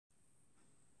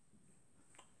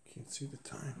Can't see the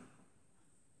time.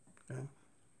 Okay.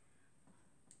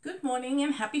 Good morning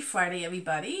and happy Friday,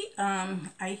 everybody.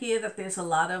 I hear that there's a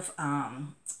lot of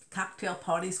cocktail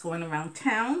parties going around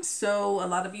town. So a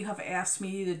lot of you have asked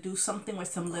me to do something with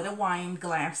some little wine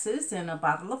glasses and a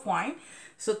bottle of wine.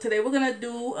 So today we're going to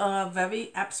do a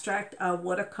very abstract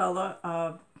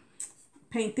watercolor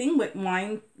painting with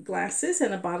wine glasses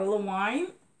and a bottle of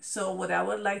wine. So what I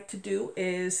would like to do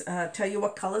is tell you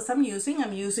what colors I'm using.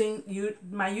 I'm using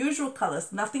my usual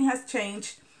colors. Nothing has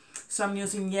changed. So I'm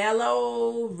using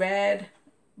yellow, red,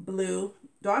 blue,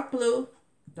 dark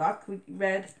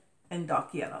red, and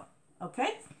dark yellow.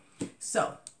 Okay?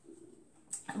 So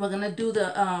we're going to do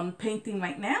the painting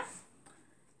right now.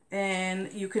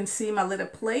 And you can see my little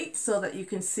plate so that you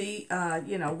can see,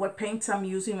 what paints I'm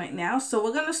using right now. So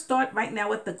we're going to start right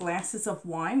now with the glasses of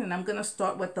wine. And I'm going to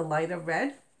start with the lighter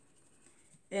red.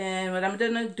 And what I'm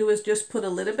going to do is just put a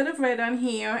little bit of red on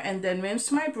here and then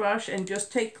rinse my brush and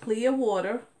just take clear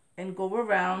water and go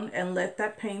around and let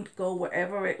that paint go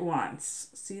wherever it wants.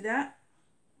 See that?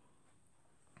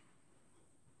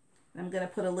 I'm going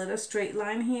to put a little straight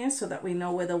line here so that we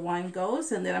know where the wine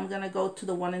goes. And then I'm going to go to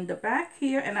the one in the back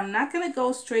here. And I'm not going to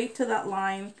go straight to that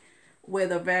line where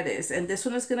the red is. And this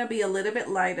one is going to be a little bit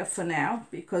lighter for now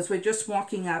because we're just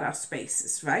marking out our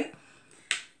spaces, right?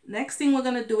 Next thing we're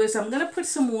going to do is I'm going to put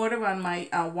some water on my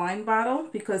wine bottle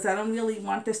because I don't really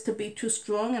want this to be too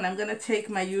strong. And I'm going to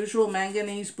take my usual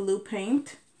Manganese Blue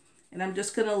paint and I'm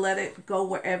just going to let it go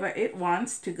wherever it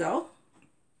wants to go.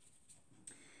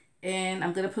 And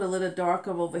I'm going to put a little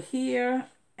darker over here.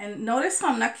 And notice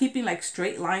how I'm not keeping like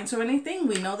straight lines or anything.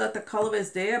 We know that the color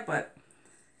is there,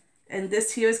 and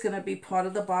this here is going to be part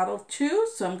of the bottle too.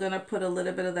 So I'm going to put a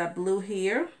little bit of that blue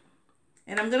here.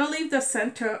 And I'm going to leave the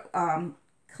center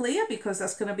clear because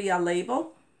that's going to be our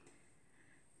label.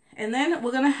 And then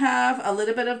we're going to have a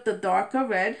little bit of the darker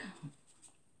red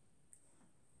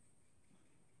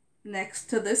next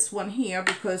to this one here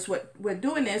because what we're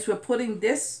doing is we're putting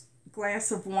this glass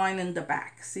of wine in the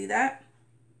back. See that?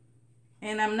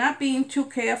 And I'm not being too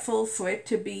careful for it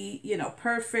to be,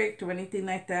 perfect or anything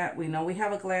like that. We know we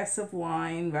have a glass of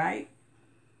wine, right?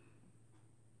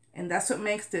 And that's what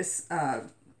makes this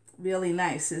really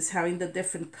nice, is having the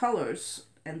different colors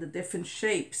and the different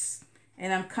shapes.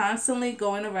 And I'm constantly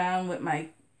going around with my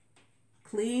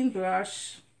clean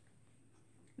brush.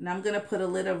 And I'm going to put a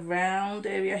little round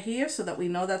area here so that we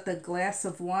know that the glass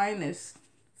of wine is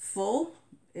full.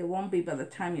 It won't be by the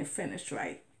time you're finished,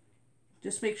 right?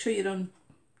 Just make sure you don't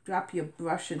drop your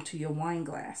brush into your wine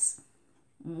glass.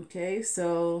 Okay,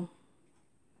 so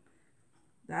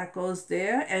that goes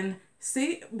there. And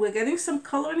see, we're getting some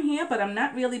color in here, but I'm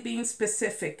not really being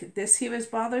specific. This here is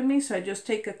bothering me, so I just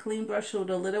take a clean brush with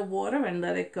a little water and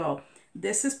let it go.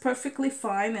 This is perfectly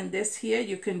fine, and this here,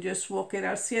 you can just walk it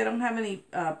out. See, I don't have any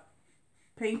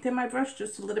paint in my brush,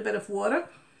 just a little bit of water.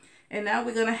 And now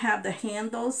we're going to have the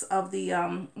handles of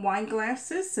the wine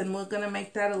glasses, and we're going to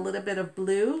make that a little bit of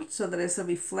blue so that it's a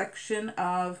reflection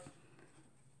of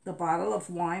the bottle of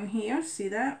wine here. See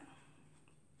that?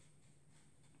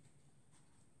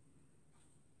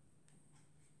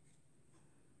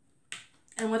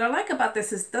 And what I like about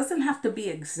this is it doesn't have to be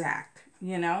exact,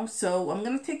 So I'm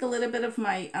going to take a little bit of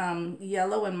my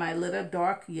yellow and my little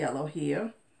dark yellow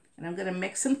here, and I'm going to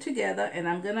mix them together, and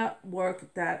I'm going to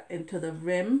work that into the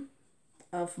rim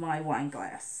of my wine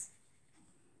glass.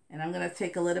 And I'm going to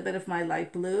take a little bit of my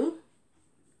light blue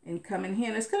and come in here,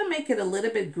 and it's going to make it a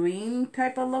little bit green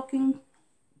type of looking,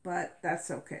 but that's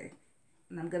okay.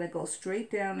 And I'm going to go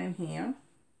straight down in here.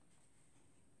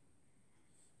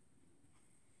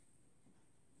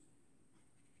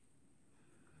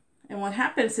 And what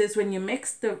happens is when you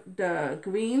mix the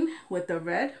green with the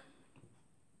red,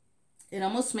 it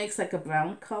almost makes like a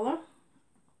brown color.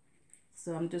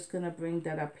 So I'm just going to bring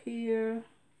that up here.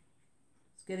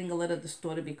 It's getting a little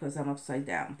distorted because I'm upside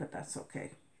down, but that's okay.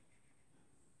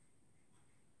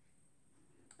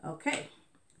 Okay,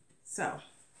 so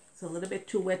it's a little bit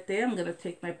too wet there. I'm going to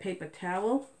take my paper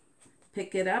towel,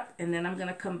 pick it up, and then I'm going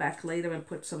to come back later and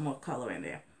put some more color in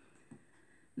there.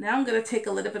 Now I'm going to take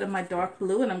a little bit of my dark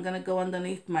blue and I'm going to go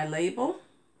underneath my label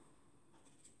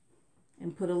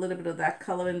and put a little bit of that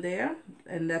color in there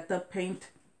and let the paint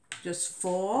just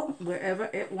fall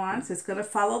wherever it wants. It's going to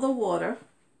follow the water,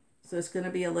 so it's going to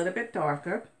be a little bit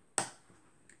darker.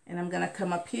 And I'm going to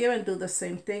come up here and do the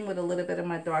same thing with a little bit of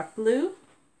my dark blue.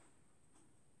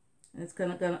 And it's going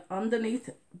to go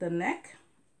underneath the neck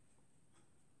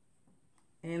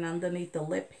and underneath the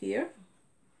lip here.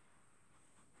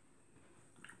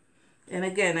 And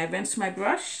again, I rinse my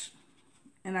brush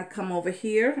and I come over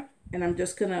here and I'm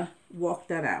just going to walk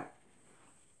that out.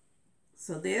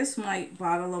 So there's my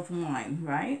bottle of wine,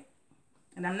 right?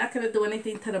 And I'm not going to do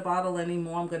anything to the bottle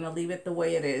anymore. I'm going to leave it the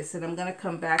way it is. And I'm going to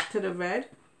come back to the red.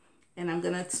 And I'm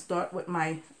going to start with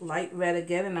my light red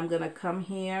again. And I'm going to come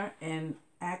here and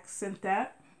accent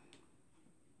that.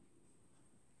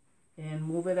 And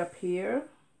move it up here.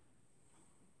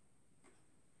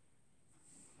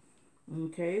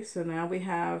 Okay, so now we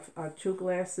have our 2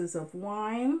 glasses of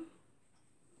wine.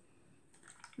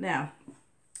 Now,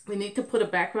 we need to put a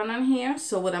background on here.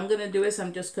 So what I'm going to do is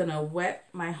I'm just going to wet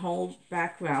my whole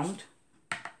background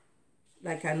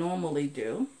like I normally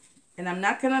do. And I'm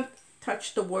not going to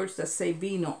touch the words that say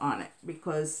vino on it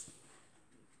because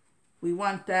we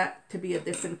want that to be a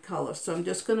different color. So I'm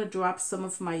just going to drop some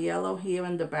of my yellow here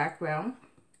in the background.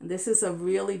 And this is a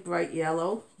really bright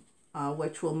yellow,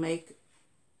 which will make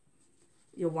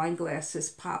your wine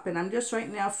glasses pop. And I'm just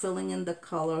right now filling in the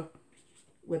color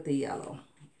with the yellow.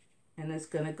 And it's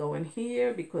going to go in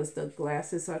here because the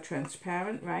glasses are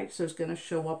transparent, right? So it's going to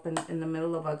show up in the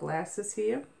middle of our glasses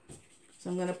here. So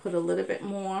I'm going to put a little bit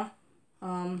more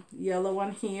yellow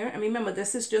on here. And remember,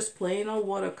 this is just plain old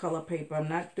watercolor paper. I'm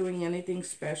not doing anything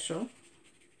special.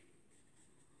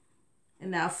 And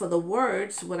now for the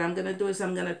words, what I'm going to do is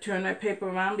I'm going to turn my paper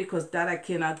around because that I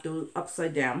cannot do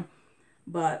upside down.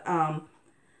 But I'm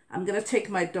going to take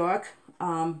my dark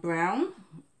brown,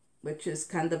 which is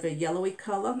kind of a yellowy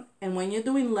color. And when you're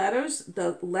doing letters,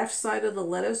 the left side of the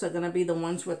letters are going to be the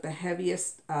ones with the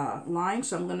heaviest line.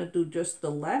 So I'm going to do just the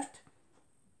left.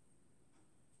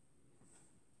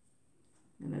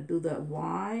 I'm going to do the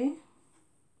Y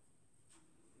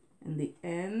and the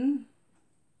N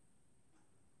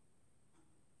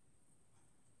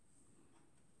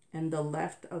and the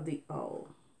left of the O.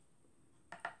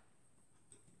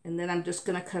 And then I'm just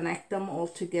going to connect them all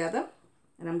together.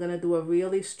 And I'm going to do a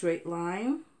really straight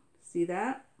line. See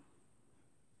that?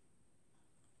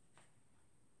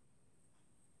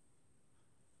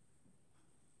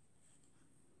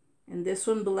 And this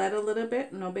one bled a little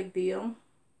bit, no big deal.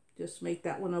 Just make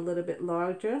that one a little bit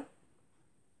larger.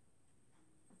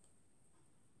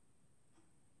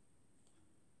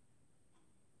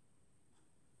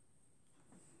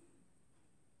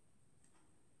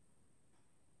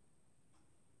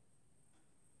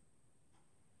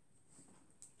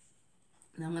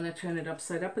 And I'm going to turn it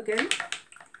upside up again.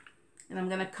 And I'm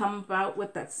going to come out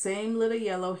with that same little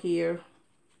yellow here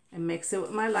and mix it with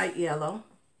my light yellow.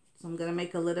 So I'm going to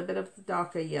make a little bit of the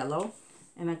darker yellow.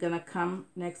 And I'm going to come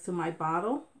next to my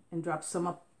bottle and drop some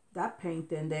of that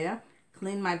paint in there.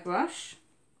 Clean my brush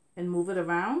and move it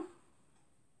around.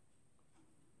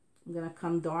 I'm going to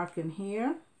come dark in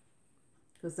here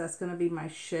because that's going to be my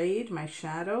shade, my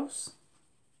shadows.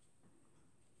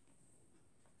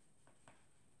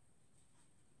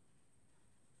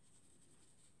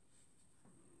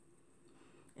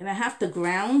 And I have to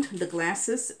ground the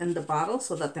glasses and the bottle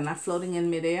so that they're not floating in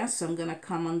midair. So I'm going to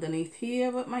come underneath here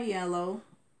with my yellow.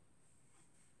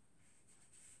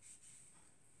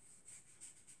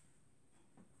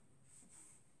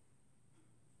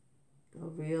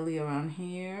 Go really around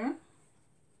here.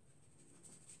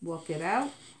 Walk it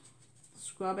out.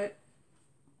 Scrub it.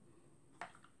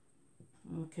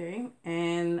 Okay,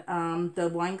 and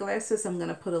the wine glasses, I'm going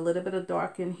to put a little bit of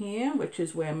dark in here, which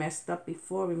is where I messed up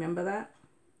before. Remember that?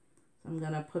 I'm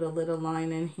going to put a little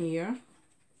line in here.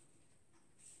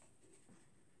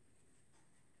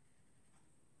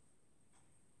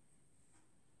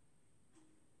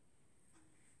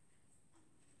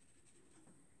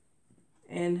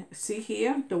 And see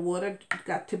here, the water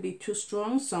got to be too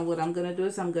strong. So what I'm going to do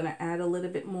is I'm going to add a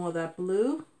little bit more of that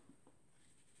blue,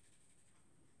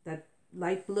 that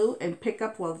light blue, and pick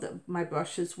up while my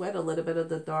brush is wet a little bit of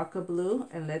the darker blue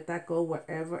and let that go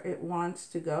wherever it wants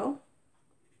to go.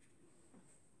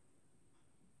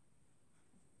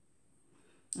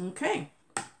 Okay,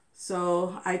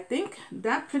 so I think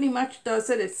that pretty much does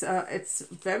it. It's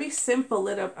very simple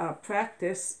little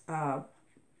practice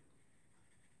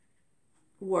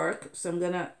work. So I'm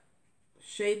gonna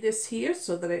shade this here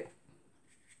so that it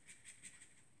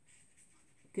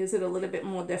gives it a little bit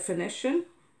more definition.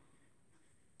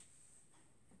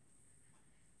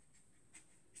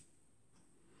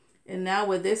 And now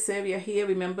with this area here,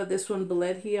 remember this one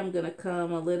bled here, I'm gonna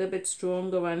come a little bit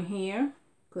stronger on here,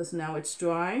 because now it's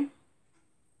dry.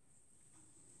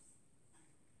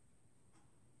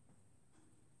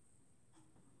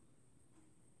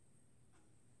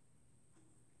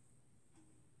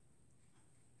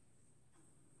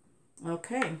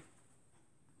 Okay,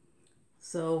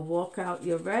 so walk out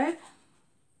your red,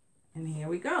 and here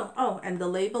we go. Oh, and the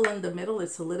label in the middle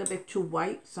is a little bit too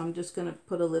white, so I'm just gonna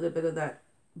put a little bit of that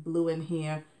blue in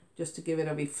here just to give it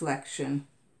a reflection.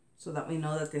 so that we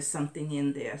know that there's something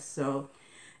in there. So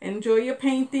enjoy your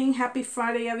painting. Happy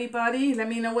Friday, everybody. Let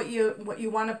me know what you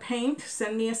want to paint.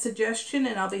 Send me a suggestion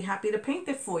and I'll be happy to paint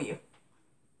it for you.